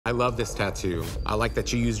I love this tattoo. I like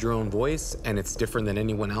that you used your own voice and it's different than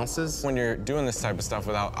anyone else's. When you're doing this type of stuff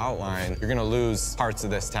without outline, you're gonna lose parts of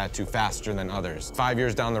this tattoo faster than others. 5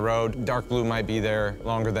 years down the road, dark blue might be there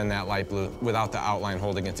longer than that light blue without the outline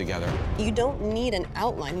holding it together. You don't need an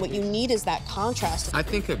outline. What you need is that contrast. I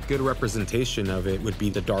think a good representation of it would be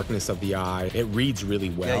the darkness of the eye. It reads really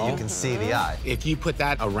well. Yeah, you can see the eye. If you put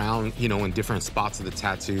that around, you know, in different spots of the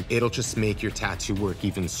tattoo, it'll just make your tattoo work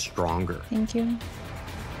even stronger. Thank you.